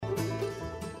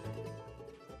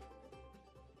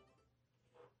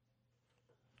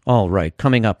All right,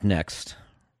 coming up next,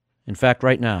 in fact,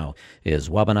 right now, is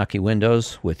Wabanaki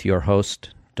Windows with your host,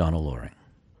 Donna Loring.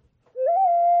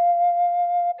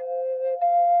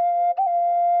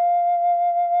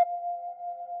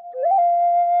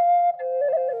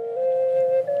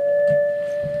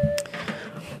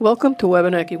 Welcome to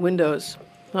Wabanaki Windows.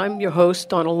 I'm your host,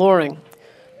 Donna Loring.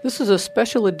 This is a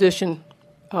special edition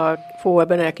for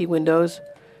Wabanaki Windows,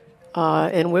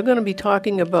 and we're going to be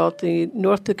talking about the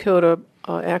North Dakota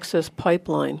Access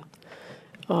Pipeline.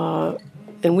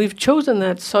 And we've chosen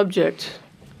that subject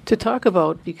to talk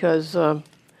about because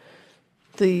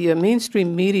the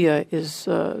mainstream media is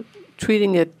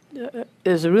treating it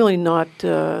as really not,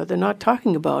 they're not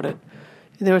talking about it.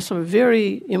 There are some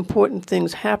very important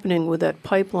things happening with that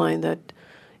pipeline that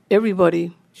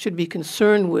everybody should be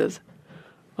concerned with.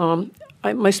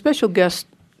 My special guest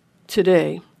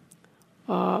today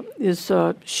is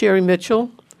Sherry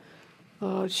Mitchell.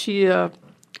 She is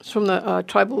from the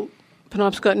Tribal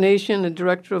Penobscot Nation, the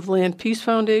director of Land Peace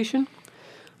Foundation,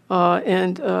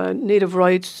 and Native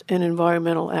rights and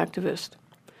environmental activist.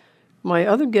 My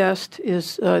other guest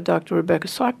is Dr. Rebecca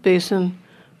Sockbasin,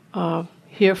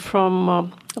 here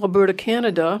from Alberta,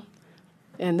 Canada,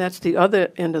 and that's the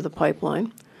other end of the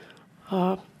pipeline.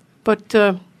 But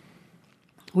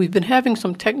we've been having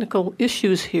some technical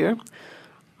issues here.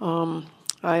 I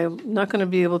am not going to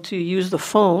be able to use the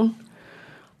phone.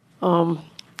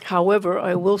 However,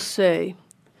 I will say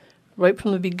right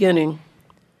from the beginning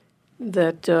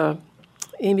that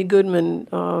Amy Goodman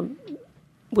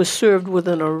was served with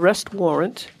an arrest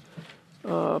warrant.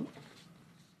 I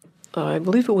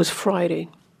believe it was Friday.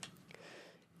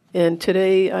 And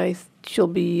today she'll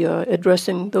be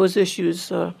addressing those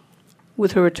issues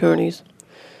with her attorneys.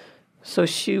 So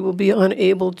she will be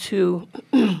unable to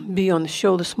be on the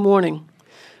show this morning.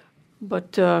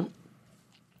 But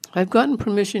I've gotten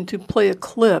permission to play a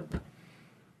clip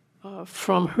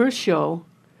from her show.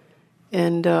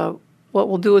 And what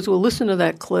we'll do is we'll listen to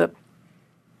that clip,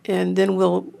 and then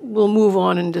we'll move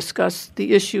on and discuss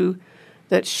the issue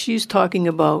that she's talking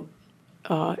about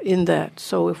in that.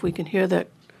 So if we can hear that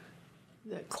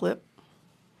clip.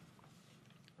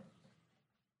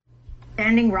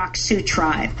 Standing Rock Sioux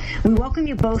Tribe. We welcome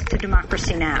you both to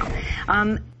Democracy Now!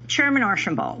 Chairman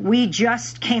Archambault, we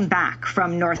just came back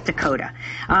from North Dakota,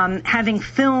 having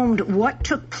filmed what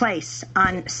took place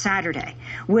on Saturday,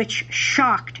 which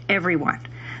shocked everyone.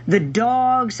 The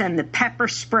dogs and the pepper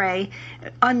spray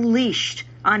unleashed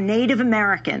on Native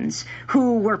Americans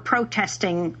who were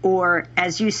protesting, or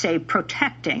as you say,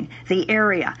 protecting the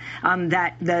area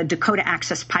that the Dakota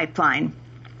Access Pipeline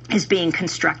is being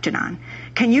constructed on.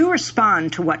 Can you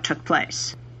respond to what took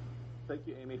place? Thank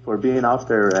you, Amy, for being out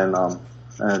there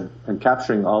and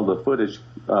capturing all the footage.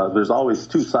 There's always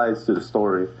two sides to the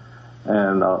story,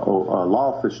 and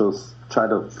law officials try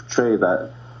to portray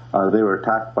that they were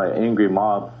attacked by an angry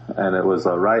mob and it was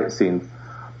a riot scene.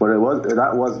 But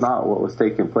that was not what was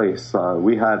taking place.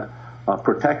 We had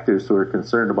protectors who were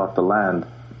concerned about the land,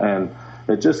 and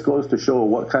it just goes to show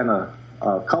what kind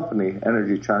of company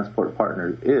Energy Transport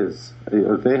Partners is.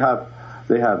 They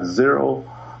have zero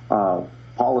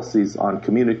policies on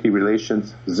community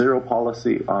relations, zero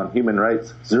policy on human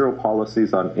rights, zero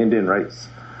policies on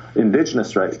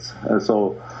indigenous rights. And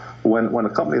so when a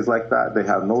company is like that, they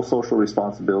have no social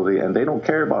responsibility and they don't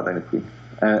care about anything.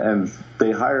 And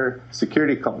they hire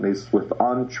security companies with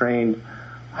untrained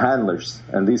handlers.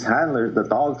 And these handlers, the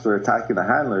dogs are attacking the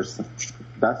handlers.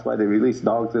 That's why they release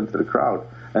dogs into the crowd.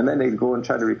 And then they go and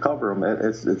try to recover them.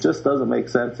 It just doesn't make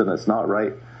sense, and it's not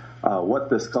right. What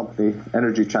this company,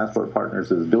 Energy Transport Partners,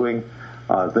 is doing.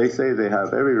 They say they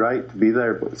have every right to be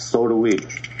there, but so do we.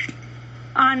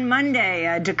 On Monday,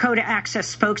 a Dakota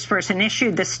Access spokesperson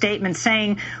issued this statement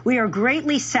saying, "We are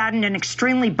greatly saddened and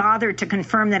extremely bothered to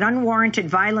confirm that unwarranted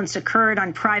violence occurred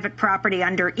on private property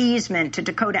under easement to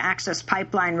Dakota Access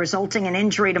Pipeline, resulting in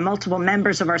injury to multiple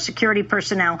members of our security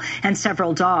personnel and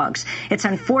several dogs. It's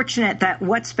unfortunate that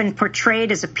what's been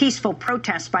portrayed as a peaceful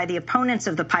protest by the opponents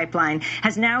of the pipeline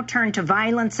has now turned to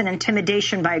violence and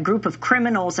intimidation by a group of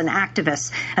criminals and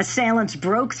activists. Assailants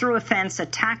broke through a fence,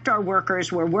 attacked our workers.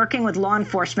 We're working with law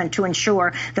enforcement to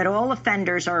ensure that all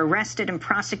offenders are arrested and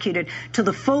prosecuted to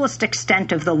the fullest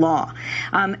extent of the law."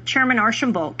 Chairman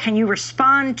Archambault, can you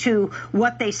respond to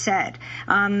what they said?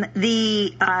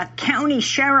 The county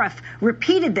sheriff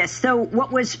repeated this, though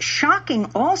what was shocking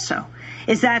also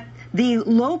is that the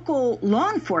local law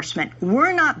enforcement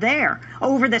were not there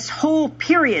over this whole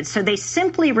period, so they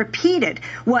simply repeated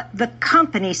what the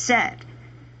company said.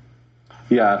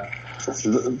 Yeah,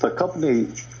 the company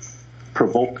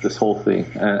provoked this whole thing,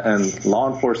 and law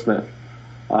enforcement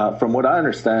From what I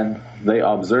understand, they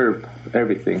observed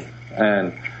everything,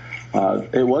 and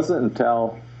it wasn't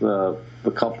until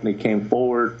the company came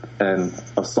forward and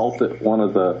assaulted one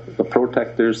of the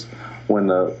protectors when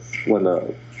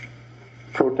the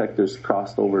protectors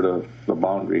crossed over the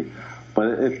boundary.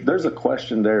 But there's a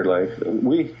question there. Like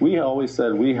we always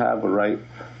said, we have a right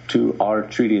to our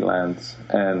treaty lands,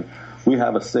 and we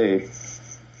have a say.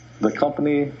 The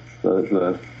company,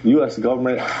 the U.S.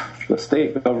 government, the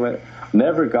state government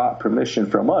never got permission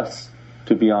from us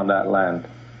to be on that land,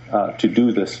 to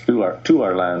do this to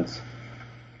our lands.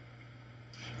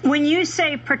 When you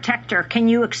say protector, can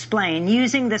you explain,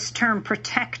 using this term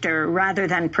protector rather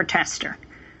than protester?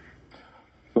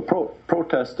 The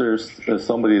protesters is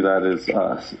somebody that is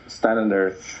standing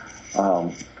there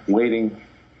waiting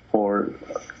for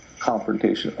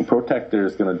confrontation. A protector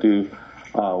is going to do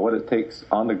what it takes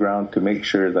on the ground to make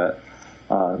sure that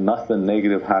nothing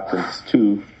negative happens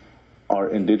to our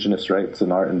indigenous rights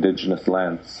and our indigenous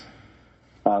lands.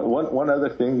 One other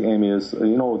thing, Amy, is,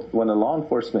 when the law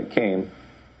enforcement came,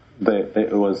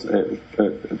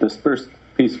 it dispersed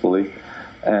peacefully,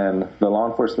 and the law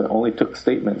enforcement only took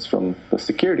statements from the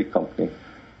security company.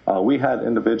 We had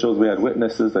individuals, we had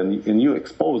witnesses, and you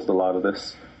exposed a lot of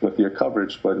this with your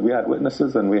coverage, but we had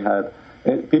witnesses and we had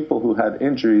people who had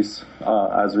injuries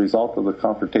as a result of the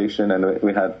confrontation, and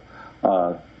we had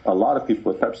a lot of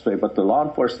people with pepper spray, but the law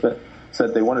enforcement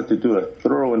said they wanted to do a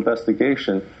thorough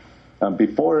investigation.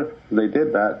 Before they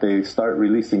did that, they start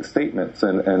releasing statements,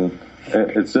 and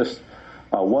it's just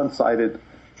one-sided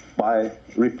by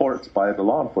reports by the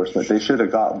law enforcement. They should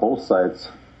have got both sides.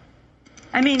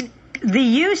 I mean, the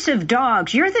use of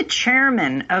dogs, you're the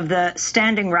chairman of the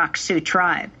Standing Rock Sioux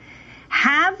tribe.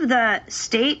 Have the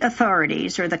state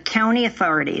authorities or the county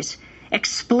authorities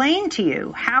explain to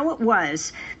you how it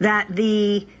was that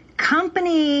the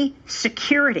company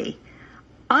security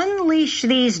unleash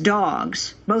these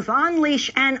dogs, both on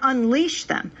leash and unleash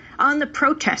them on the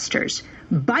protesters,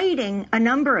 biting a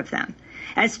number of them.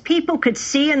 As people could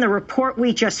see in the report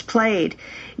we just played,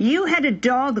 you had a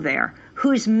dog there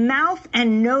whose mouth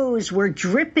and nose were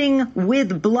dripping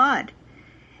with blood,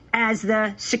 as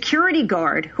the security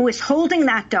guard who was holding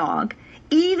that dog,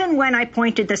 even when I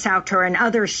pointed this out to her, and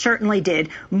others certainly did,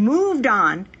 moved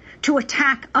on to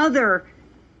attack other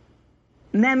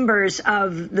members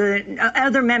of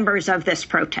this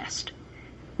protest.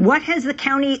 What has the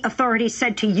county authority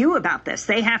said to you about this?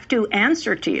 They have to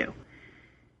answer to you.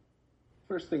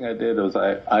 First thing I did was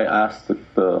I asked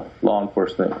the law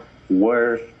enforcement,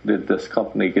 where did this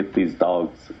company get these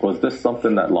dogs? Was this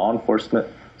something that law enforcement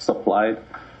supplied?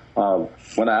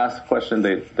 When I asked the question,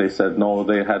 they said no,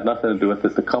 they had nothing to do with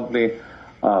it. The company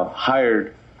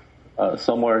hired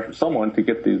someone to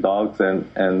get these dogs,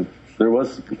 and there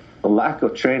was a lack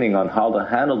of training on how to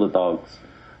handle the dogs.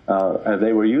 And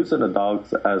they were using the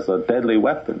dogs as a deadly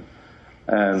weapon.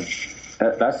 And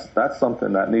that's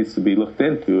something that needs to be looked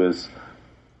into, is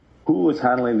who was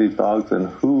handling these dogs and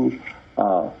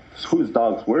whose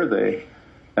dogs were they,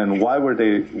 and why were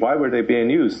they being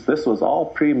used? This was all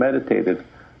premeditated.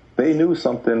 They knew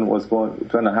something was going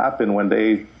to happen when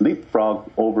they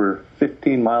leapfrogged over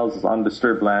 15 miles of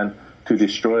undisturbed land to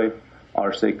destroy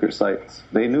our sacred sites.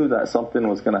 They knew that something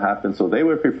was going to happen, so they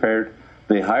were prepared.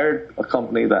 They hired a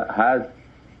company that had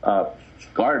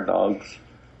guard dogs,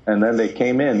 and then they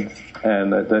came in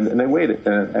and they waited.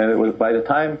 And it was, by the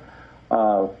time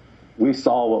we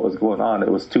saw what was going on, it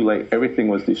was too late. Everything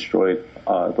was destroyed.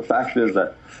 The fact is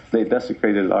that they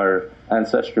desecrated our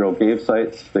ancestral grave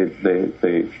sites.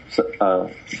 They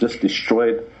just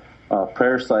destroyed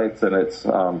prayer sites, and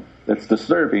it's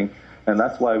disturbing. And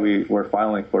that's why we're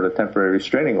filing for the temporary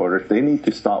restraining order. They need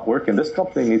to stop working. This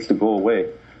company needs to go away.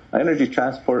 Energy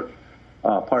Transport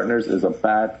Partners is a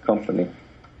bad company.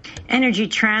 Energy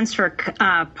Transfer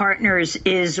Partners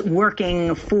is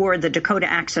working for the Dakota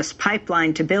Access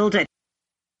Pipeline to build it.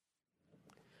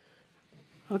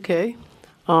 Okay.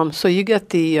 So you get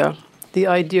the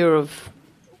idea of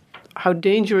how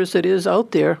dangerous it is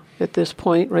out there at this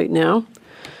point right now.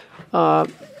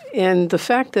 And the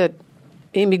fact that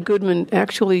Amy Goodman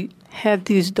actually had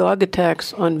these dog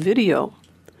attacks on video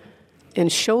and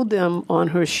showed them on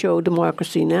her show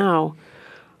Democracy Now!,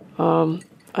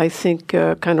 I think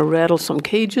kind of rattled some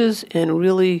cages and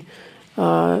really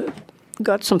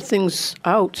got some things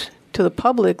out to the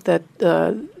public that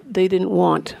they didn't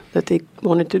want, that they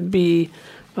wanted to be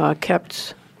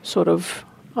kept sort of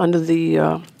under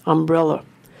the umbrella.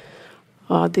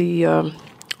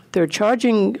 They're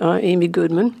charging Amy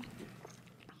Goodman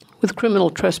with criminal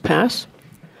trespass,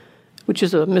 which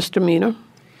is a misdemeanor,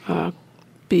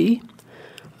 B.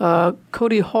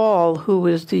 Cody Hall, who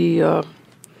is the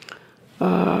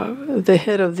the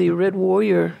head of the Red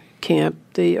Warrior camp,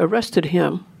 they arrested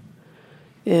him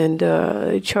and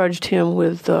they charged him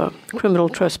with criminal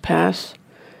trespass,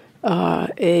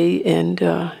 A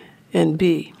and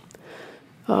B.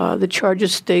 The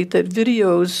charges state that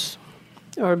videos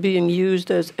are being used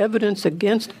as evidence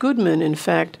against Goodman, in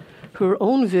fact, her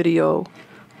own video,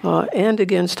 and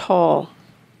against Hall.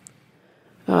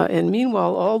 And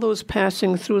meanwhile, all those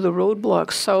passing through the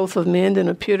roadblocks south of Mandan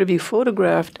appear to be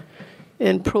photographed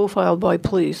and profiled by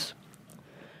police.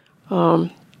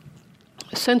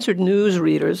 Censored news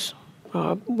readers,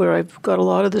 where I've got a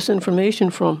lot of this information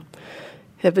from,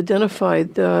 have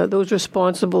identified those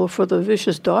responsible for the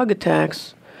vicious dog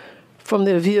attacks from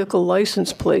their vehicle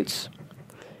license plates.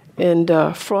 And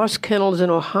Frost Kennels in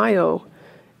Ohio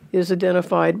is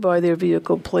identified by their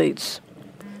vehicle plates.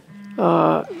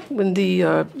 When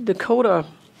the Dakota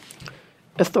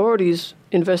authorities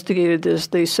investigated this,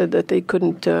 they said that they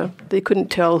couldn't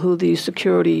tell who the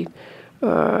security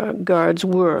guards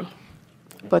were.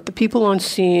 But the people on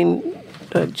scene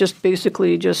just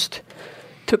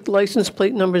took license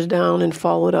plate numbers down and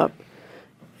followed up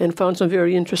and found some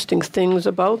very interesting things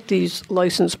about these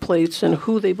license plates and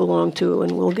who they belong to,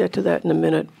 and we'll get to that in a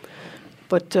minute.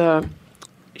 But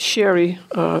Sherry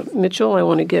Mitchell, I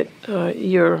want to get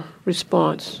your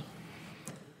response.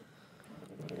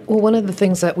 Well, one of the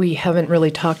things that we haven't really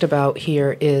talked about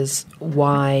here is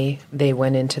why they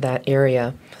went into that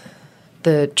area.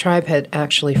 The tribe had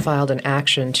actually filed an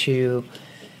action to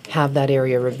have that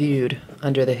area reviewed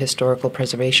under the Historical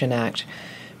Preservation Act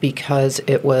because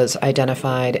it was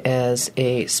identified as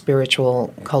a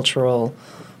spiritual, cultural,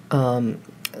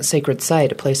 sacred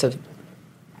site, a place of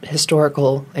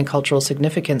historical and cultural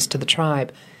significance to the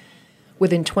tribe.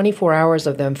 Within 24 hours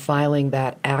of them filing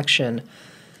that action,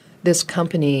 this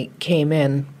company came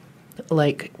in,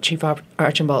 like Chief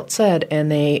Archambault said,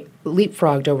 and they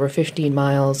leapfrogged over 15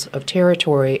 miles of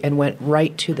territory and went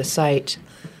right to the site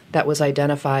that was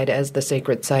identified as the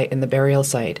sacred site and the burial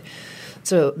site.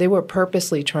 So they were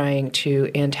purposely trying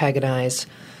to antagonize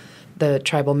the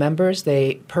tribal members.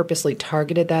 They purposely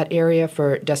targeted that area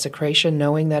for desecration,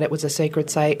 knowing that it was a sacred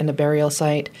site and a burial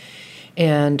site.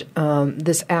 And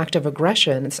this act of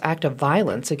aggression, this act of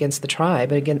violence against the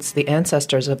tribe, against the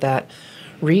ancestors of that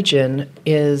region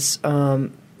is, to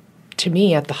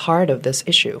me, at the heart of this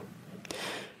issue.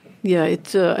 Yeah,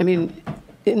 it's, in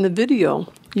the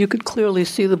video, you could clearly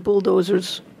see the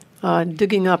bulldozers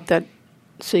digging up that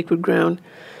sacred ground.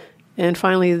 And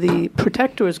finally, the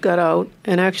protectors got out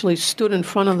and actually stood in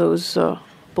front of those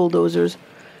bulldozers.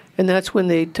 And that's when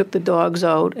they took the dogs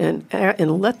out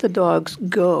and let the dogs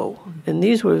go. And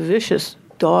these were vicious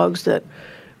dogs that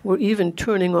were even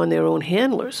turning on their own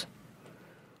handlers.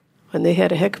 And they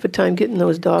had a heck of a time getting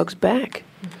those dogs back.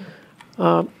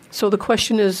 Mm-hmm. So the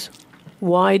question is,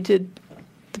 why did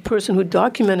the person who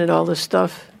documented all this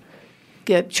stuff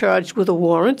get charged with a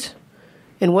warrant?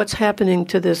 And what's happening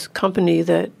to this company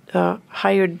that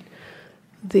hired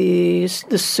the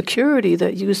security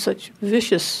that used such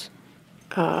vicious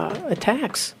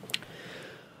attacks?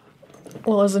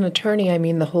 Well, as an attorney,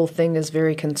 the whole thing is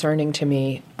very concerning to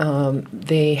me.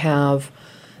 They have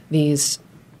these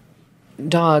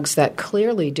dogs that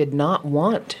clearly did not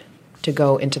want to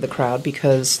go into the crowd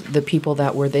because the people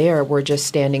that were there were just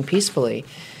standing peacefully.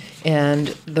 And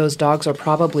those dogs are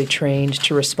probably trained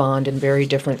to respond in very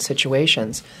different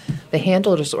situations. The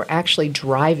handlers were actually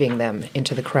driving them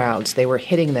into the crowds. They were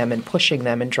hitting them and pushing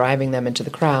them and driving them into the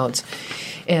crowds.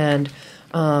 And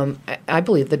I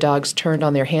believe the dogs turned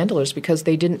on their handlers because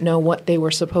they didn't know what they were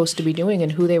supposed to be doing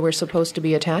and who they were supposed to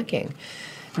be attacking.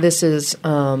 This is,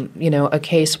 a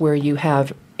case where you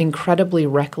have incredibly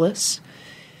reckless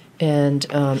and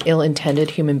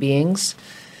ill-intended human beings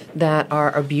that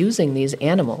are abusing these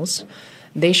animals.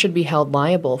 They should be held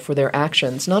liable for their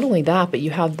actions. Not only that, but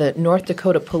you have the North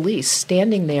Dakota police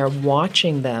standing there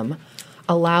watching them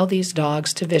allow these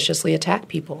dogs to viciously attack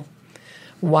people.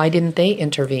 Why didn't they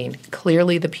intervene?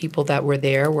 Clearly the people that were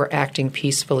there were acting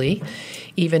peacefully,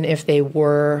 even if they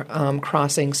were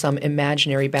crossing some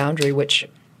imaginary boundary, which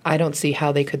I don't see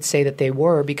how they could say that they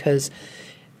were, because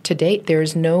to date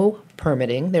there's no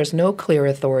permitting, there's no clear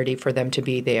authority for them to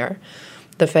be there.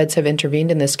 The feds have intervened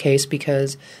in this case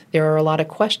because there are a lot of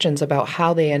questions about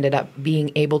how they ended up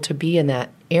being able to be in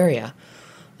that area.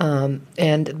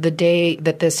 And the day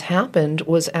that this happened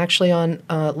was actually on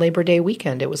Labor Day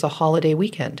weekend. It was a holiday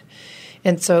weekend.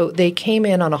 And so they came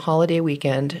in on a holiday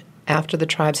weekend after the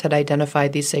tribes had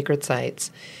identified these sacred sites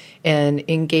and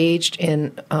engaged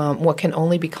in what can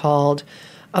only be called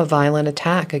a violent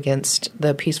attack against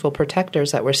the peaceful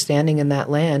protectors that were standing in that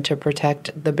land to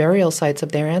protect the burial sites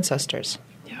of their ancestors.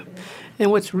 Yeah. And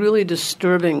what's really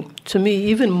disturbing to me,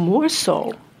 even more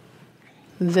so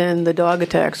than the dog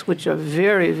attacks, which are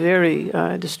very, very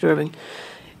disturbing,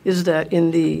 is that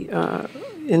in the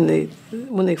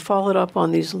when they followed up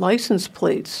on these license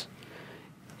plates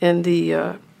and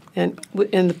the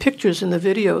pictures and the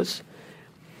videos,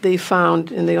 they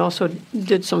found, and they also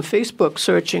did some Facebook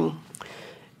searching,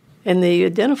 and they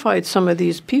identified some of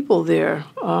these people there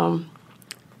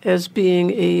as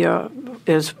being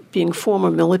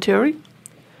former military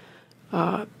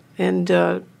and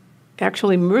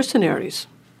actually mercenaries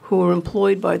who were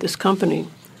employed by this company.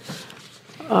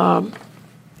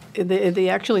 They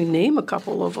actually name a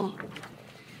couple of them,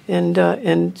 and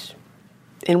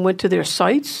went to their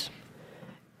sites,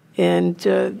 and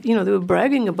they were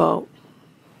bragging about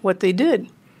what they did.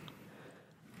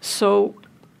 So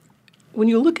when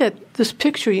you look at this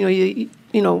picture,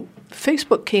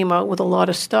 Facebook came out with a lot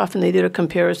of stuff, and they did a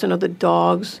comparison of the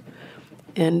dogs,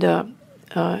 and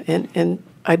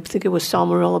I think it was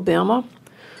Selma, Alabama,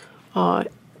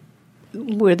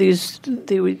 where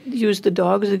they would use the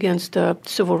dogs against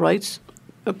civil rights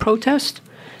protest.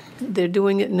 They're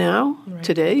doing it now, right,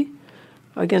 today,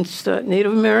 against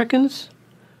Native Americans.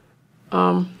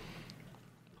 And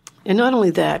not only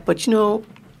that, but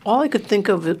all I could think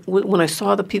of when I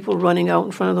saw the people running out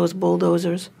in front of those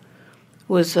bulldozers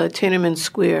was Tiananmen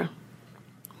Square,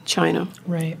 China.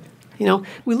 Right.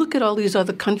 We look at all these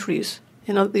other countries,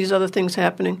 these other things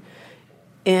happening,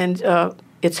 and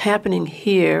it's happening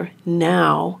here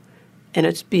now, and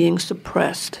it's being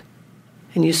suppressed.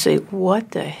 And you say,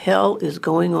 what the hell is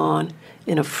going on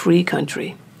in a free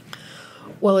country?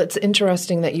 Well, it's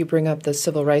interesting that you bring up the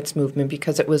civil rights movement,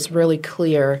 because it was really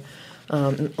clear,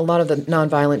 a lot of the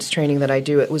nonviolence training that I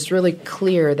do, it was really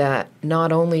clear that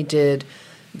not only did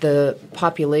the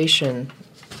population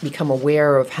become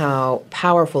aware of how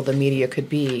powerful the media could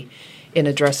be in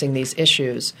addressing these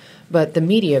issues, but the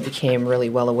media became really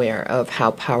well aware of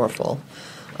how powerful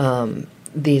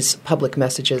these public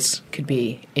messages could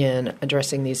be in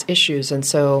addressing these issues. And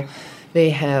so they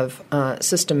have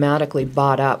systematically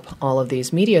bought up all of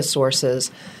these media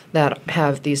sources that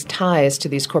have these ties to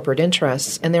these corporate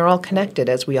interests, and they're all connected,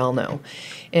 as we all know.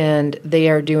 And they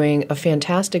are doing a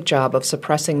fantastic job of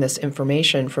suppressing this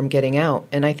information from getting out.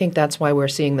 And I think that's why we're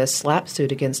seeing this slap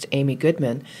suit against Amy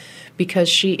Goodman, because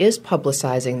she is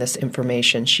publicizing this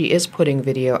information. She is putting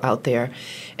video out there,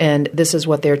 and this is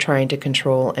what they're trying to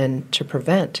control and to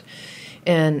prevent.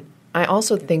 And I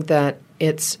also think that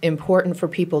it's important for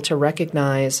people to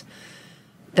recognize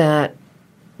that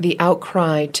the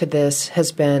outcry to this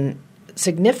has been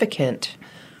significant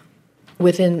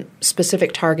within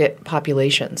specific target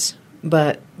populations,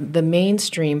 but the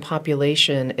mainstream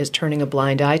population is turning a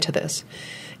blind eye to this.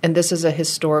 And this is a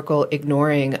historical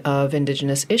ignoring of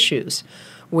Indigenous issues,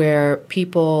 where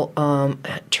people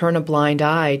turn a blind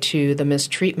eye to the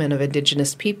mistreatment of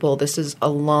Indigenous people. This is a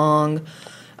long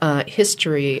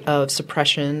history of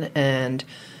suppression and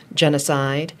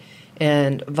genocide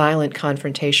and violent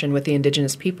confrontation with the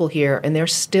Indigenous people here, and they're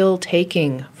still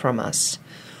taking from us.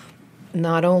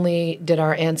 Not only did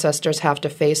our ancestors have to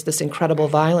face this incredible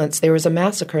violence, there was a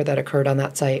massacre that occurred on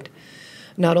that site.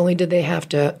 Not only did they have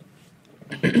to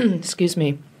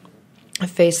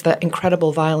face that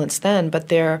incredible violence then, but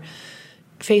they're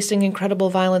facing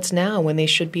incredible violence now when they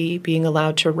should be being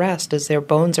allowed to rest as their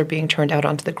bones are being turned out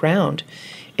onto the ground.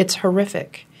 It's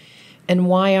horrific. And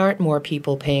why aren't more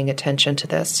people paying attention to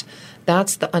this?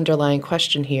 That's the underlying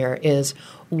question here, is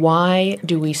why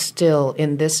do we still,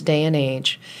 in this day and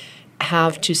age,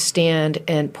 have to stand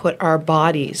and put our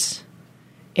bodies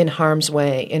in harm's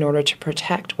way in order to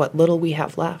protect what little we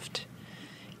have left?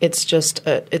 It's just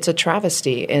it's a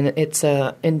travesty, and it's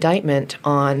an indictment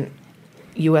on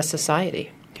U.S.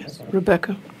 society. Yes.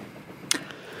 Rebecca?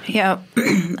 Yeah.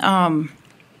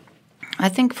 I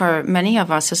think for many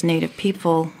of us as Native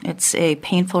people, it's a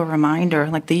painful reminder,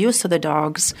 like the use of the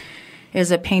dogs is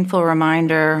a painful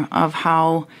reminder of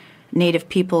how Native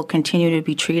people continue to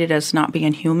be treated as not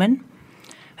being human.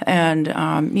 And,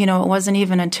 it wasn't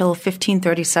even until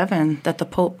 1537 that the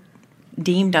Pope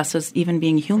deemed us as even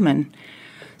being human.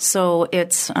 So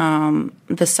it's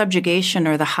the subjugation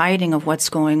or the hiding of what's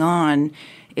going on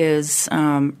is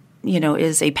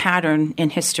a pattern in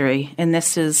history. And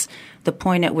this is the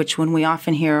point at which when we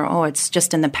often hear, it's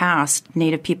just in the past,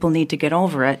 Native people need to get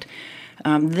over it.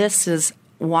 This is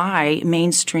why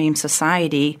mainstream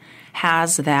society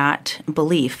has that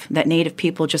belief that Native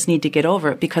people just need to get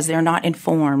over it, because they're not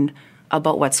informed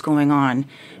about what's going on,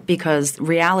 because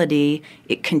reality,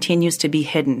 it continues to be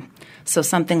hidden. So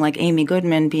something like Amy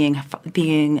Goodman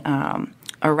being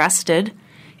arrested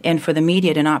and for the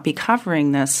media to not be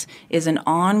covering this is an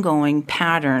ongoing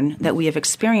pattern that we have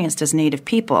experienced as Native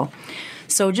people.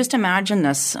 So just imagine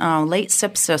this. Late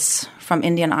Sipsis from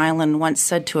Indian Island once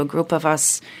said to a group of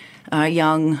us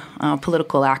young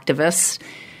political activists,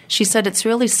 she said, it's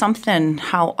really something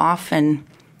how often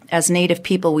as Native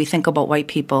people we think about white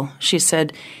people. She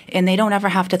said, and they don't ever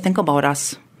have to think about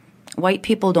us. White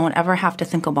people don't ever have to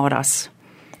think about us.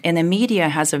 And the media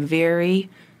has a very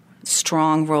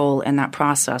strong role in that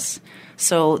process.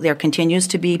 So there continues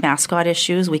to be mascot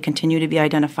issues. We continue to be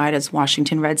identified as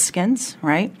Washington Redskins,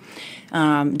 right?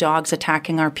 Dogs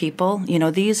attacking our people. You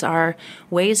know, these are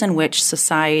ways in which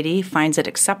society finds it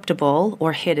acceptable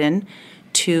or hidden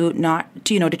to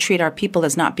treat our people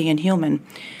as not being human.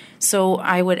 So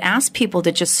I would ask people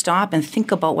to just stop and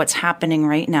think about what's happening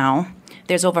right now.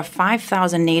 There's over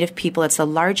 5,000 Native people. It's the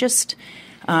largest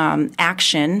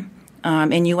action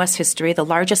in U.S. history, the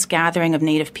largest gathering of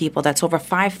Native people. That's over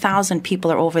 5,000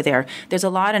 people are over there. There's a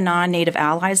lot of non-Native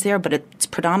allies there, but it's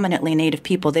predominantly Native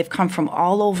people. They've come from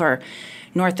all over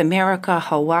North America,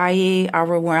 Hawaii,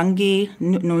 Arawungi,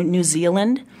 New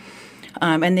Zealand.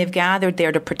 And they've gathered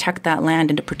there to protect that land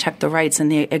and to protect the rights,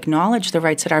 and they acknowledge the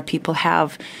rights that our people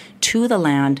have to the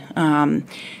land.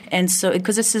 And so,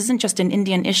 because this isn't just an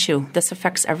Indian issue, this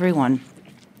affects everyone.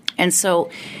 And so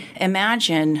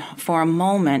imagine for a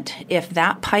moment if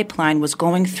that pipeline was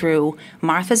going through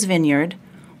Martha's Vineyard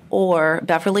or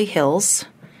Beverly Hills,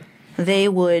 they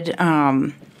would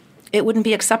it wouldn't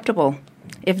be acceptable.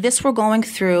 If this were going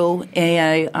through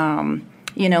an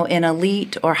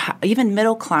elite or even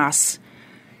middle class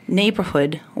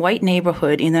neighborhood, white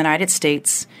neighborhood in the United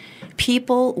States,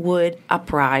 people would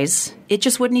uprise. It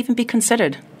just wouldn't even be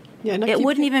considered. Yeah, it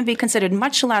wouldn't even be considered,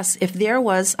 much less if there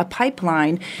was a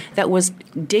pipeline that was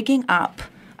digging up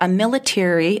a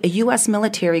U.S.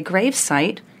 military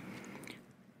gravesite.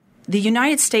 The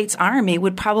United States Army there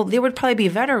would probably be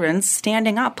veterans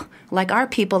standing up like our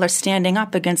people are standing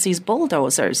up against these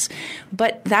bulldozers.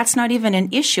 But that's not even an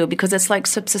issue because it's like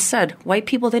Sipsis said, white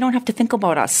people, they don't have to think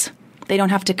about us. They don't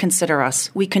have to consider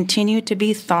us. We continue to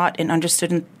be thought and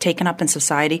understood and taken up in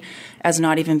society as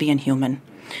not even being human.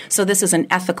 So this is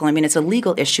it's a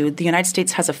legal issue. The United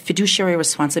States has a fiduciary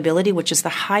responsibility, which is the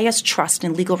highest trust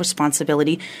and legal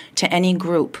responsibility to any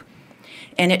group.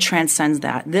 And it transcends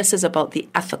that. This is about the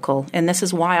ethical, and this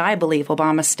is why I believe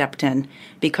Obama stepped in,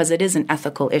 because it is an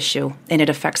ethical issue, and it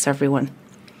affects everyone.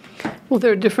 Well,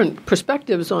 there are different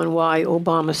perspectives on why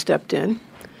Obama stepped in,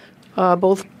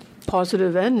 both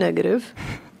positive and negative.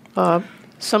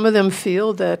 Some of them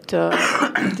feel that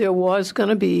there was going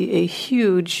to be a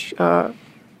huge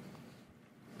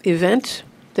event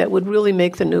that would really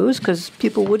make the news because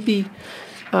people would be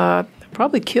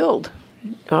probably killed.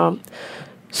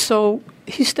 So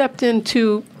he stepped in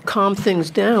to calm things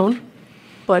down,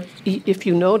 but if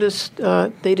you noticed,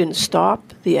 they didn't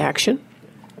stop the action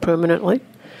permanently.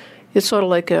 It's sort of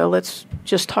like, let's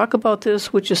just talk about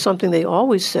this, which is something they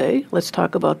always say, let's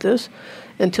talk about this,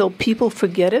 until people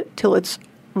forget it, till it's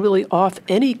really off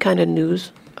any kind of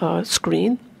news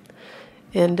screen,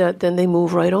 and then they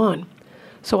move right on.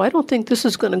 So I don't think this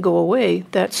is going to go away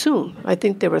that soon. I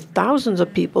think there were thousands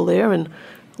of people there, and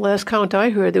last count I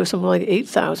heard, there was something like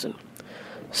 8,000.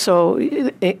 So,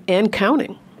 and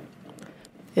counting.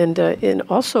 And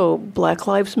also Black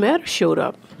Lives Matter showed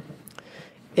up.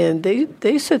 And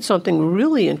they said something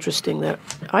really interesting that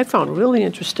I found really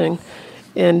interesting.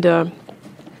 And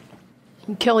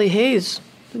Kelly Hayes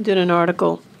did an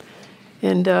article,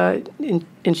 and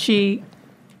she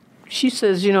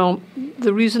says,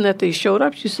 the reason that they showed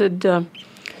up, she said,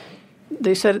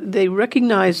 they said they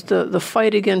recognized the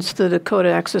fight against the Dakota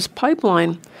Access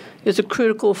Pipeline is a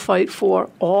critical fight for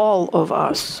all of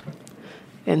us.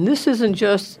 And this isn't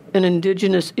just an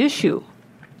indigenous issue.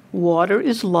 Water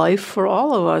is life for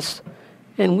all of us,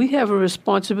 and we have a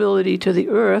responsibility to the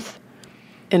earth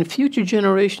and future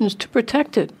generations to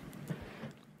protect it.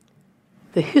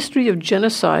 The history of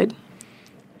genocide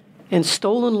and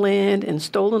stolen land and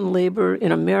stolen labor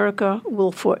in America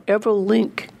will forever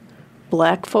link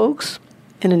black folks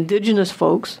and indigenous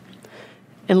folks.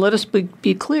 And let us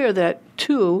be clear that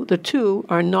the two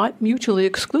are not mutually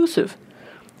exclusive,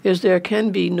 as there can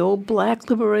be no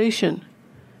black liberation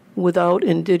without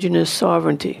indigenous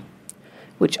sovereignty,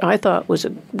 which I thought was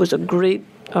a great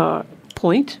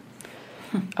point.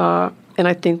 And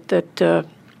I think that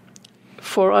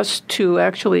for us to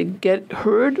actually get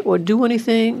heard or do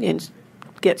anything and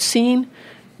get seen,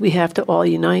 we have to all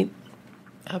unite.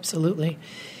 Absolutely.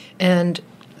 And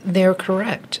they're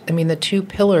correct. The two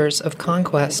pillars of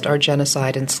conquest are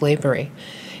genocide and slavery.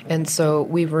 And so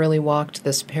we've really walked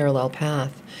this parallel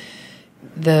path.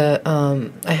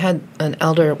 I had an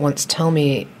elder once tell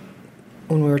me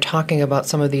when we were talking about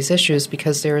some of these issues,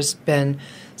 because there's been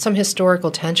some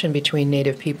historical tension between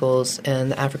Native peoples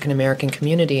and the African American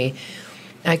community.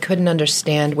 I couldn't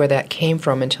understand where that came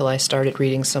from until I started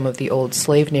reading some of the old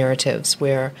slave narratives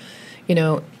where,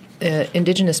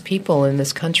 indigenous people in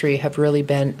this country have really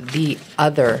been the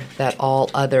other that all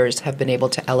others have been able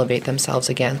to elevate themselves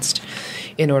against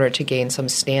in order to gain some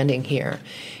standing here.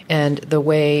 And the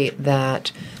way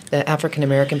that the African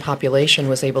American population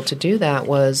was able to do that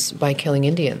was by killing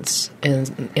Indians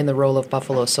in the role of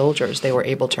buffalo soldiers. They were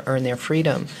able to earn their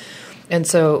freedom. And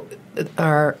so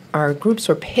our groups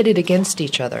were pitted against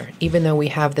each other, even though we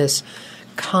have this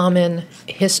common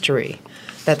history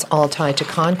that's all tied to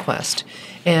conquest.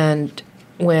 And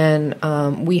when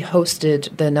we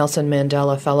hosted the Nelson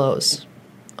Mandela Fellows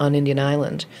on Indian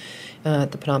Island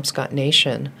at the Penobscot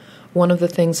Nation, one of the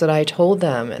things that I told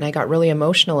them, and I got really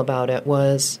emotional about it,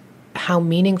 was how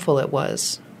meaningful it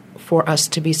was for us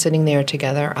to be sitting there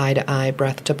together, eye to eye,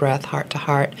 breath to breath, heart to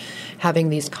heart, having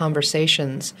these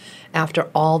conversations after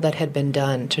all that had been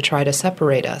done to try to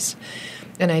separate us.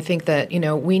 And I think that,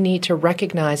 we need to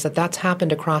recognize that that's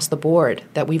happened across the board,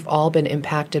 that we've all been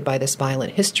impacted by this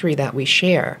violent history that we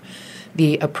share.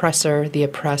 The oppressor, the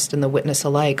oppressed, and the witness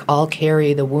alike all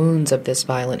carry the wounds of this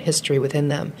violent history within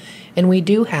them. And we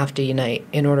do have to unite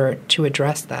in order to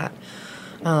address that.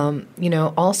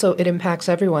 Also it impacts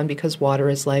everyone because water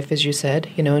is life, as you said,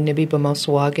 Nibi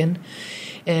Bamoswagan.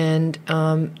 And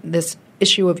this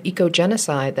issue of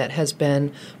eco-genocide that has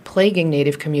been plaguing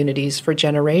Native communities for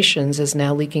generations is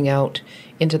now leaking out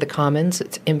into the commons.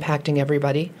 It's impacting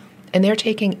everybody. And they're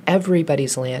taking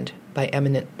everybody's land by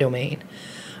eminent domain,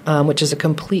 which is a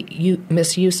complete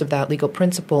misuse of that legal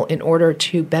principle in order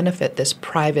to benefit this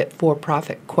private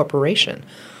for-profit corporation.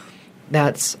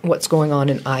 That's what's going on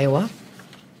in Iowa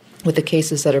with the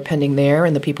cases that are pending there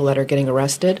and the people that are getting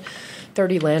arrested.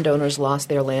 30 landowners lost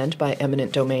their land by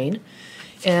eminent domain.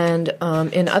 And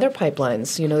in other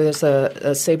pipelines, there's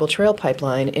a Sable Trail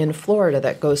pipeline in Florida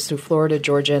that goes through Florida,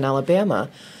 Georgia, and Alabama.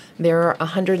 There are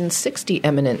 160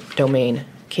 eminent domain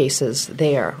cases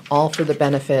there, all for the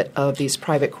benefit of these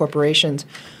private corporations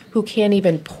who can't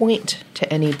even point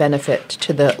to any benefit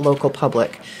to the local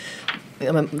public.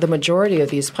 The majority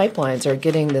of these pipelines are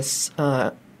getting this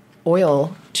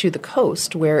oil to the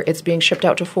coast where it's being shipped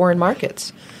out to foreign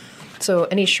markets. So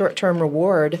any short-term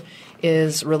reward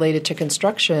is related to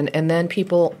construction, and then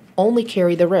people only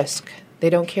carry the risk.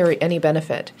 They don't carry any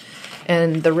benefit.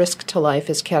 And the risk to life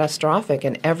is catastrophic,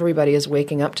 and everybody is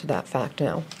waking up to that fact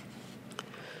now.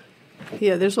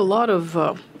 Yeah, there's a lot of,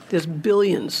 there's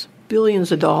billions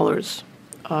of dollars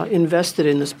invested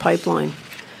in this pipeline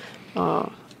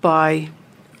by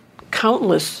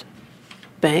countless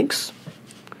banks.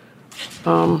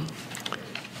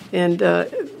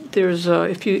 There's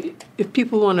if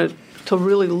people want to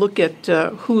really look at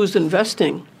who's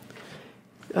investing,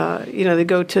 they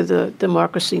go to the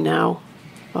Democracy Now,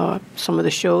 some of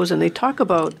the shows, and they talk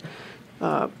about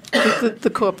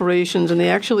the corporations, and they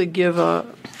actually give a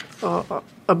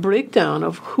breakdown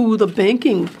of who the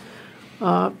banking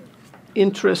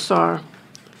interests are,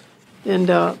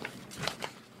 and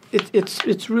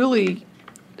it's really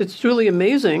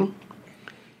amazing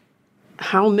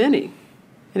how many.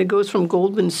 And it goes from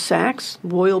Goldman Sachs,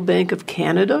 Royal Bank of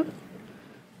Canada,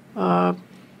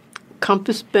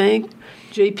 Compass Bank,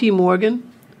 J.P. Morgan,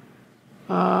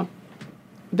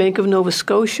 Bank of Nova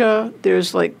Scotia.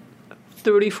 There's like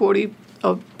 30, 40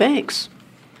 banks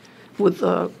with,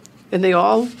 and they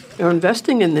all are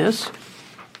investing in this,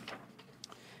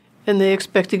 and they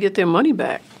expect to get their money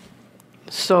back.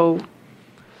 So,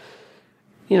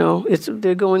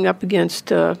 they're going up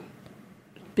against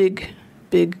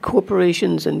big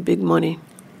corporations and big money.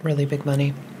 Really big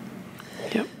money.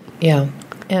 Yep. Yeah.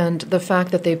 And the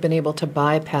fact that they've been able to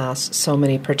bypass so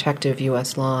many protective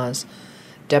U.S. laws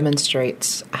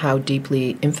demonstrates how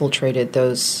deeply infiltrated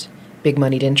those big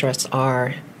moneyed interests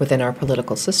are within our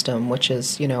political system, which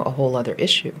is, a whole other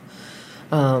issue.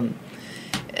 And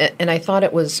I thought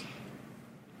it was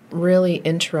really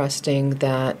interesting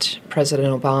that President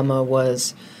Obama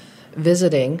was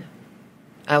visiting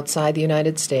outside the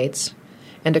United States,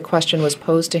 and a question was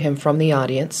posed to him from the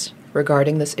audience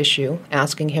regarding this issue,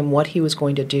 asking him what he was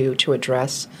going to do to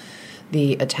address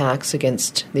the attacks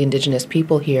against the indigenous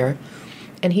people here,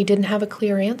 and he didn't have a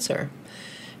clear answer,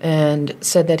 and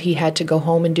said that he had to go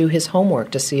home and do his homework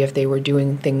to see if they were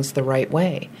doing things the right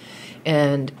way.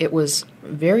 And it was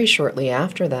very shortly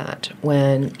after that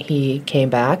when he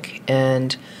came back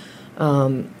and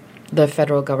the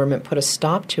federal government put a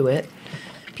stop to it.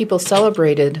 People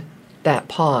celebrated that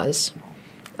pause.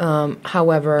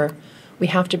 However, we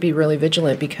have to be really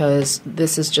vigilant because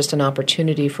this is just an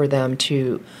opportunity for them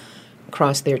to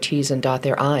cross their T's and dot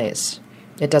their I's.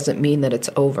 It doesn't mean that it's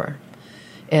over.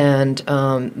 And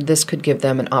this could give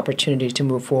them an opportunity to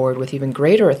move forward with even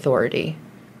greater authority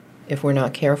if we're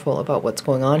not careful about what's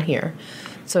going on here.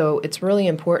 So it's really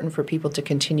important for people to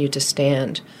continue to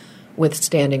stand with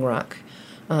Standing Rock.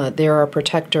 There are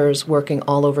protectors working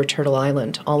all over Turtle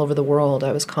Island, all over the world.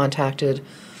 I was contacted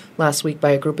last week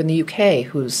by a group in the UK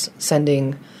who's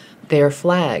sending their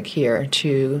flag here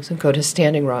to go to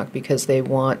Standing Rock because they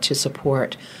want to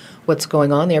support what's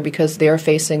going on there because they're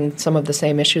facing some of the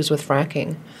same issues with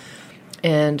fracking.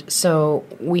 And so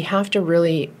we have to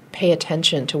really pay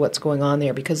attention to what's going on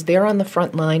there because they're on the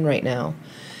front line right now.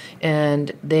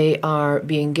 And they are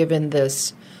being given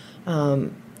this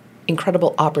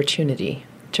incredible opportunity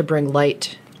to bring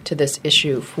light to this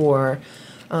issue for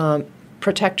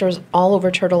protectors all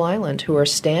over Turtle Island who are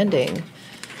standing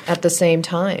at the same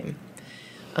time.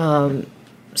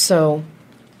 So,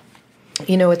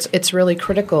 you know, it's really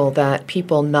critical that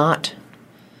people not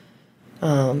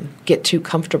get too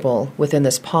comfortable within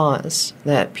this pause,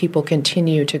 that people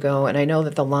continue to go. And I know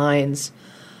that the lines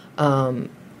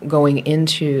going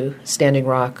into Standing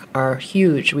Rock are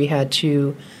huge. We had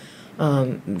 2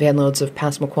 van loads of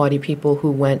Passamaquoddy people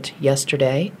who went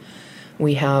yesterday.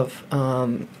 We have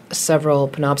several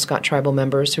Penobscot tribal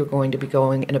members who are going to be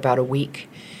going in about a week.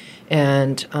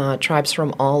 And tribes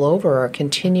from all over are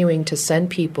continuing to send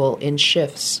people in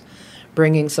shifts,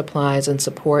 bringing supplies and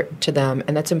support to them.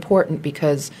 And that's important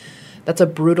because that's a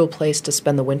brutal place to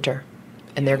spend the winter.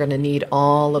 And they're going to need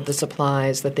all of the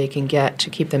supplies that they can get to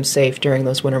keep them safe during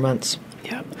those winter months.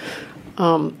 Yeah.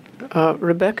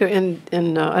 Rebecca,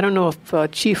 and I don't know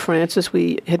if Chief Francis,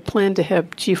 we had planned to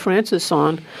have Chief Francis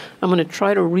on. I'm going to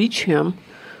try to reach him.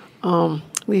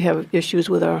 We have issues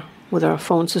with our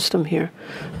phone system here.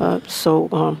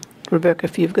 So, Rebecca,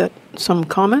 if you've got some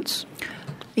comments.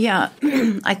 Yeah,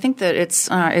 I think that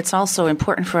it's also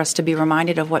important for us to be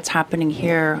reminded of what's happening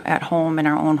here at home in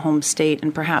our own home state,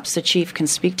 and perhaps the chief can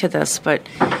speak to this. But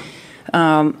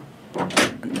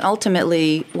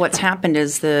ultimately, what's happened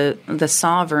is the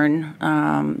sovereign,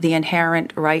 the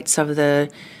inherent rights of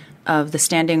the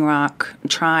Standing Rock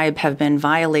tribe have been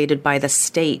violated by the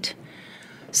state.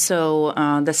 So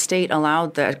the state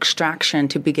allowed the extraction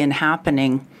to begin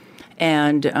happening.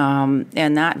 And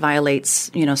that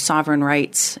violates, sovereign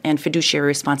rights and fiduciary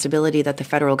responsibility that the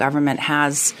federal government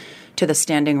has to the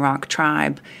Standing Rock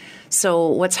tribe. So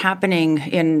what's happening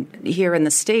here in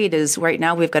the state is right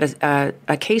now we've got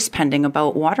a case pending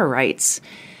about water rights,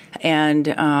 and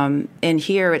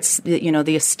here it's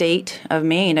the estate of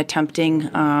Maine attempting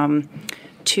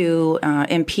to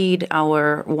impede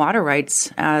our water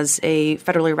rights as a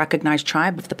federally recognized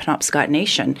tribe of the Penobscot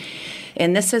Nation.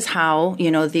 And this is how,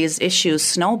 these issues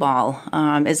snowball,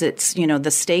 is it's, the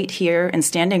state here in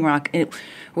Standing Rock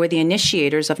were the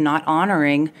initiators of not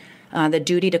honoring the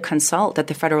duty to consult that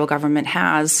the federal government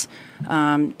has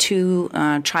to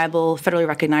tribal, federally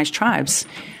recognized tribes.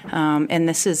 And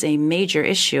this is a major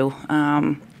issue.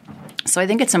 So I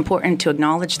think it's important to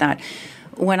acknowledge that.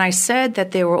 When I said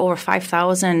that there were over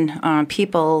 5,000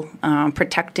 people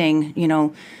protecting,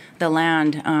 the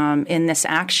land in this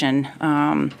action,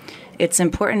 it's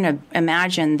important to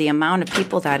imagine the amount of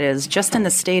people that is. Just in the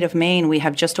state of Maine, we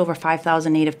have just over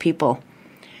 5,000 Native people.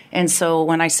 And so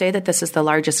when I say that this is the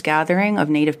largest gathering of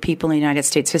Native people in United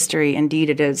States history, indeed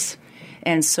it is.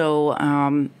 And so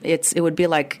it would be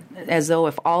like as though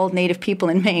if all Native people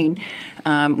in Maine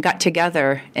got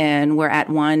together and were at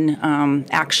one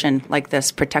action like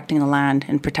this, protecting the land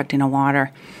and protecting the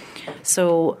water.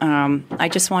 So I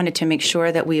just wanted to make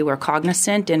sure that we were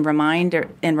cognizant and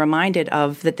reminded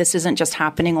of that this isn't just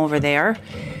happening over there,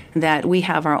 that we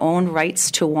have our own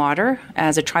rights to water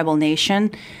as a tribal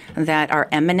nation that are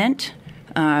eminent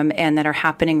and that are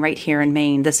happening right here in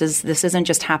Maine. This isn't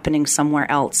just happening somewhere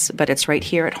else, but it's right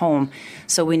here at home.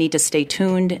 So we need to stay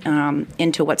tuned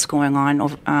into what's going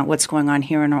on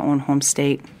here in our own home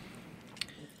state.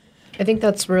 I think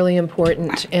that's really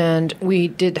important, and we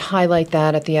did highlight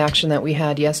that at the action that we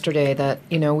had yesterday, that,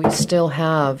 we still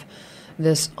have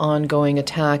this ongoing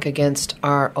attack against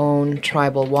our own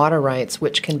tribal water rights,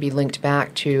 which can be linked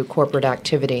back to corporate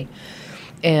activity.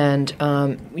 And,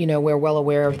 we're well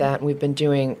aware of that, and we've been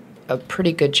doing a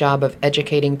pretty good job of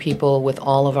educating people with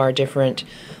all of our different,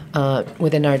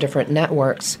 within our different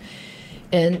networks.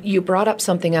 And you brought up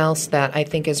something else that I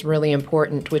think is really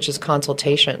important, which is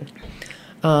consultation.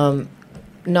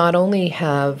 Not only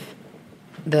have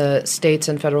the states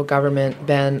and federal government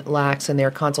been lax in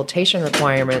their consultation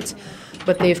requirements,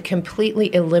 but they've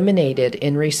completely eliminated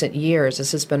in recent years.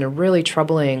 This has been a really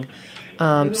troubling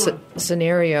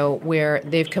scenario where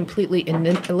they've completely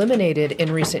eliminated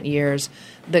in recent years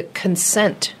the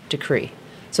consent decree.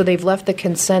 So they've left the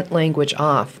consent language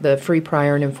off, the free,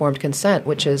 prior, and informed consent,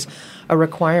 which is a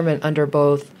requirement under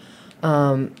both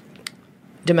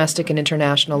domestic and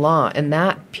international law, and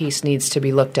that piece needs to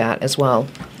be looked at as well.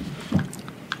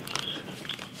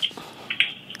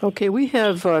 Okay, we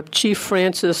have Chief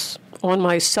Francis on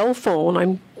my cell phone.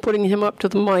 I'm putting him up to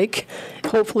the mic.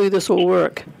 Hopefully this will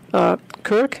work.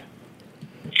 Kirk?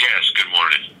 Yes, good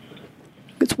morning.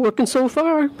 It's working so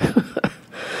far.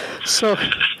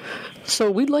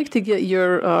 So we'd like to get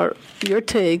your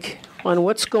take on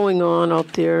what's going on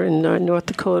out there in North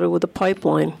Dakota with the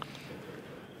pipeline.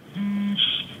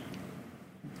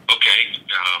 Okay,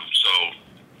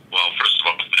 well, first of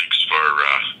all, thanks for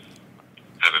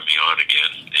having me on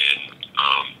again. And,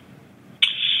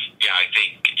 I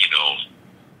think,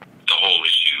 the whole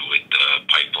issue with the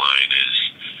pipeline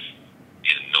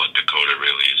in North Dakota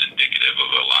really is indicative of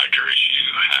a larger issue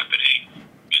happening,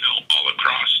 all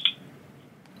across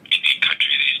Indian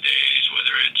country these days,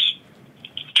 whether it's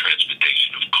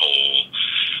transportation of coal,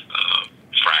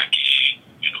 fracking,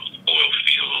 oil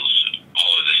fields,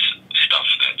 all of this stuff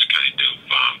that's kind of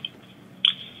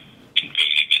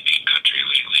invading Indian country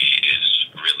lately is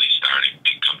really starting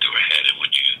to come to a head. And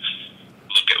when you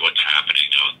look at what's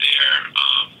happening out there,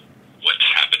 what's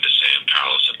happened to San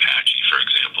Carlos Apache, for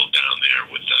example, down there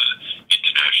with the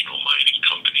International Mining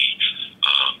Company,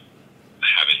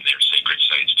 having their sacred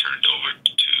sites turned over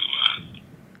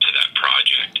to that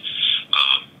project,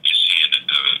 you see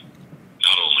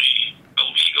not only a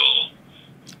legal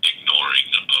ignoring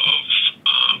of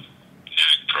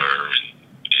NAGPRA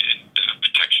and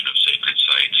protection of sacred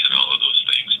sites and all of those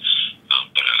things,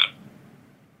 but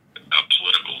a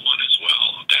political one as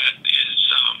well that is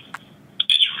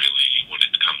really, when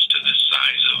it comes to this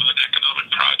size of an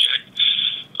economic project,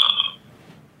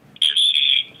 you're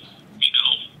seeing,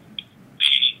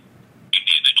 the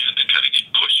Indian agenda kind of get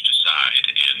pushed aside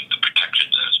and the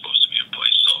protections that are supposed to be in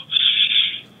place. So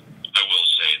I will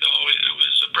say, though, it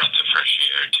was a breath of fresh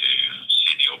air to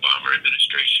see the Obama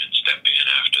administration step in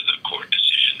after the court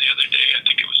decision the other day. I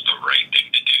think it was the right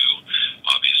thing to do,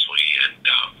 obviously, and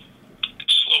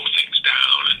slow things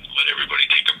down and let everybody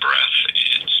take a breath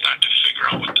and start to figure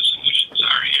out what the solutions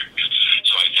are here.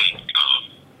 So I think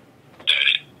that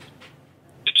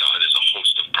there's a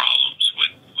host of problems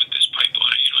with this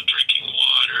pipeline, drinking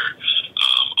water,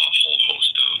 a whole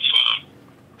host of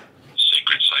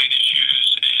sacred site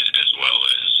issues, as well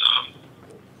as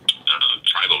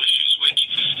tribal issues, which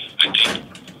I think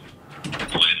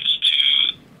lends to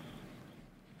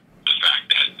the fact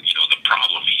that, the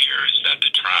problem here is that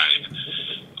the tribe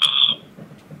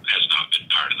has not been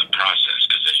part of the process,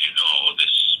 because as you know,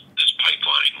 this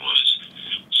pipeline was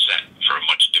set for a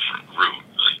much different route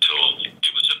until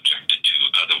it was objected to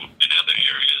in other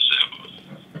areas that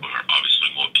were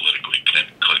obviously more politically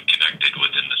connected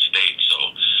within the state. So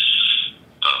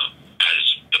as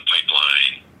the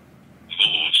pipeline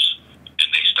moves and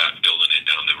they start building it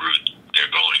down the route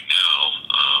they're going now,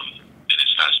 and it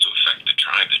starts to affect the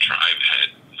tribe. The tribe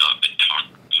had not been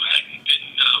hadn't been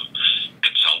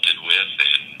consulted with,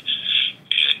 and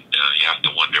you have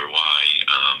to wonder why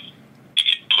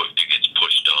it gets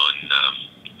pushed on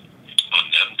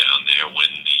them down there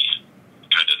when the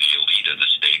kind of the elite of the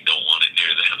state don't want it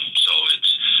near them. So it's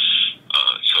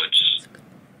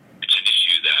an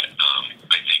issue that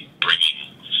I think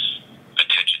bringing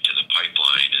attention to the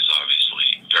pipeline is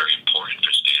obviously very important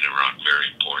for Standing Rock, very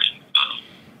important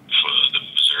for the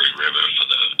Missouri River, for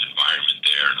the environment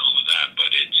there and all of that,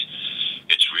 but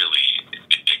it's really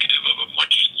indicative of a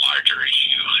much larger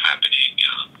issue happening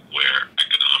where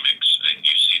economics, and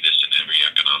you see this in every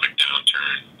economic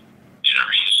downturn in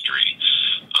our history,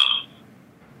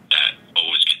 that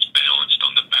always gets balanced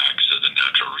on the backs of the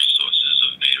natural resources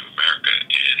of Native America,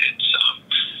 and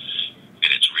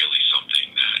it's really something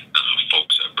that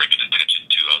folks are bringing attention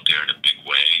to out there in a big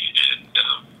way, and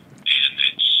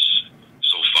it's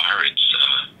so far it's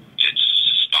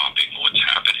stopping what's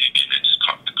happening, and it's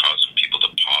causing people to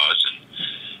pause and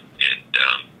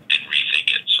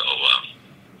rethink it. So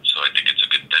I think it's a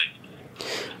good thing.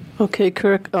 Okay,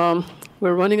 Kirk,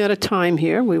 we're running out of time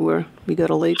here. We got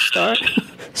a late start.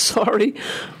 Sorry.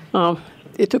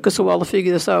 It took us a while to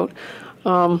figure this out.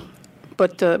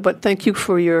 But thank you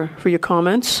for your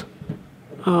comments.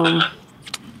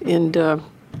 And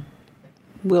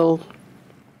we'll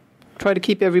try to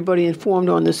keep everybody informed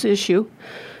on this issue.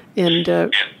 And the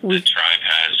tribe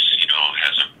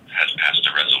has passed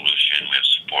a resolution. We have a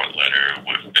support letter.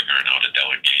 We're figuring out a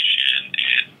delegation,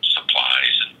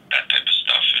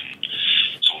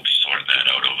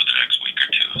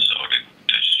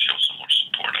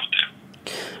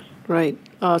 Right.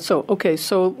 So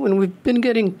when we've been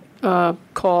getting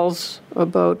calls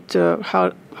about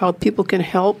how people can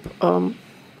help,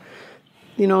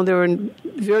 there are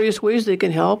various ways they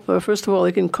can help. First of all,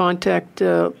 they can contact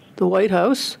the White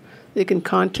House. They can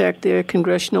contact their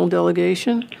congressional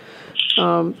delegation.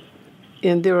 And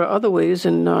there are other ways,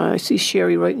 and I see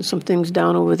Sherry writing some things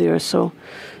down over there. So,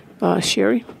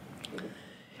 Sherry?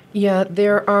 Yeah,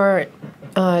 there are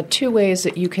 2 ways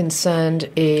that you can send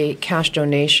a cash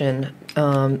donation.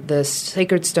 The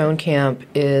Sacred Stone Camp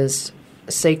is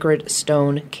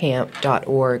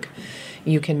sacredstonecamp.org.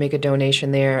 You can make a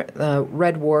donation there.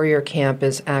 Red Warrior Camp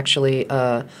is actually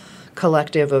a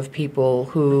collective of people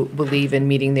who believe in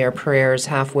meeting their prayers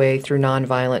halfway through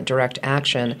nonviolent direct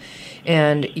action.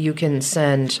 And you can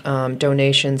send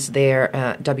donations there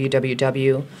at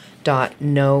www.nodapl,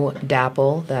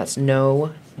 that's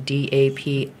no,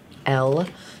 D-A-P-L,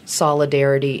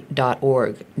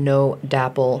 solidarity.org,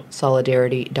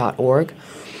 nodapl-solidarity.org.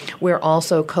 We're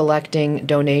also collecting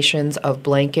donations of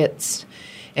blankets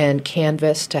and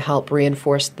canvas to help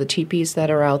reinforce the teepees that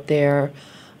are out there,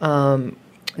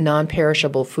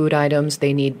 non-perishable food items.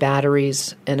 They need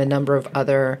batteries and a number of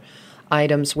other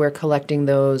items. We're collecting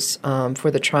those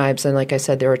for the tribes. And like I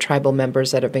said, there are tribal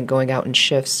members that have been going out in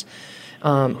shifts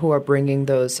who are bringing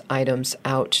those items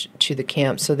out to the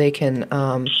camp. So they can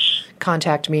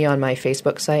contact me on my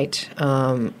Facebook site,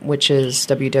 which is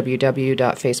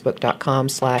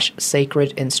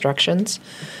www.facebook.com/sacredinstructions.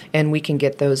 And we can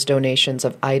get those donations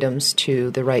of items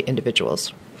to the right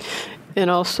individuals.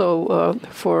 And also,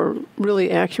 for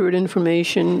really accurate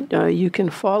information, you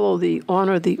can follow the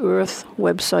Honor the Earth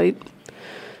website.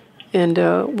 And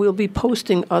we'll be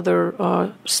posting other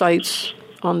sites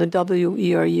on the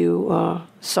WERU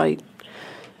site.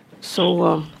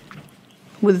 So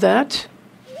with that,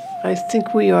 I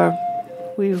think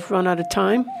we've run out of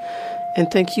time.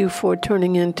 And thank you for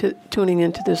tuning into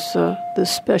this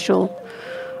special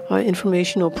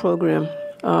informational program.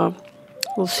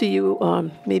 We'll see you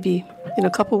maybe in a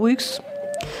couple of weeks.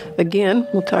 Again,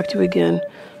 we'll talk to you again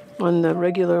on the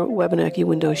regular Wabanaki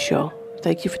Windows show.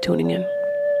 Thank you for tuning in.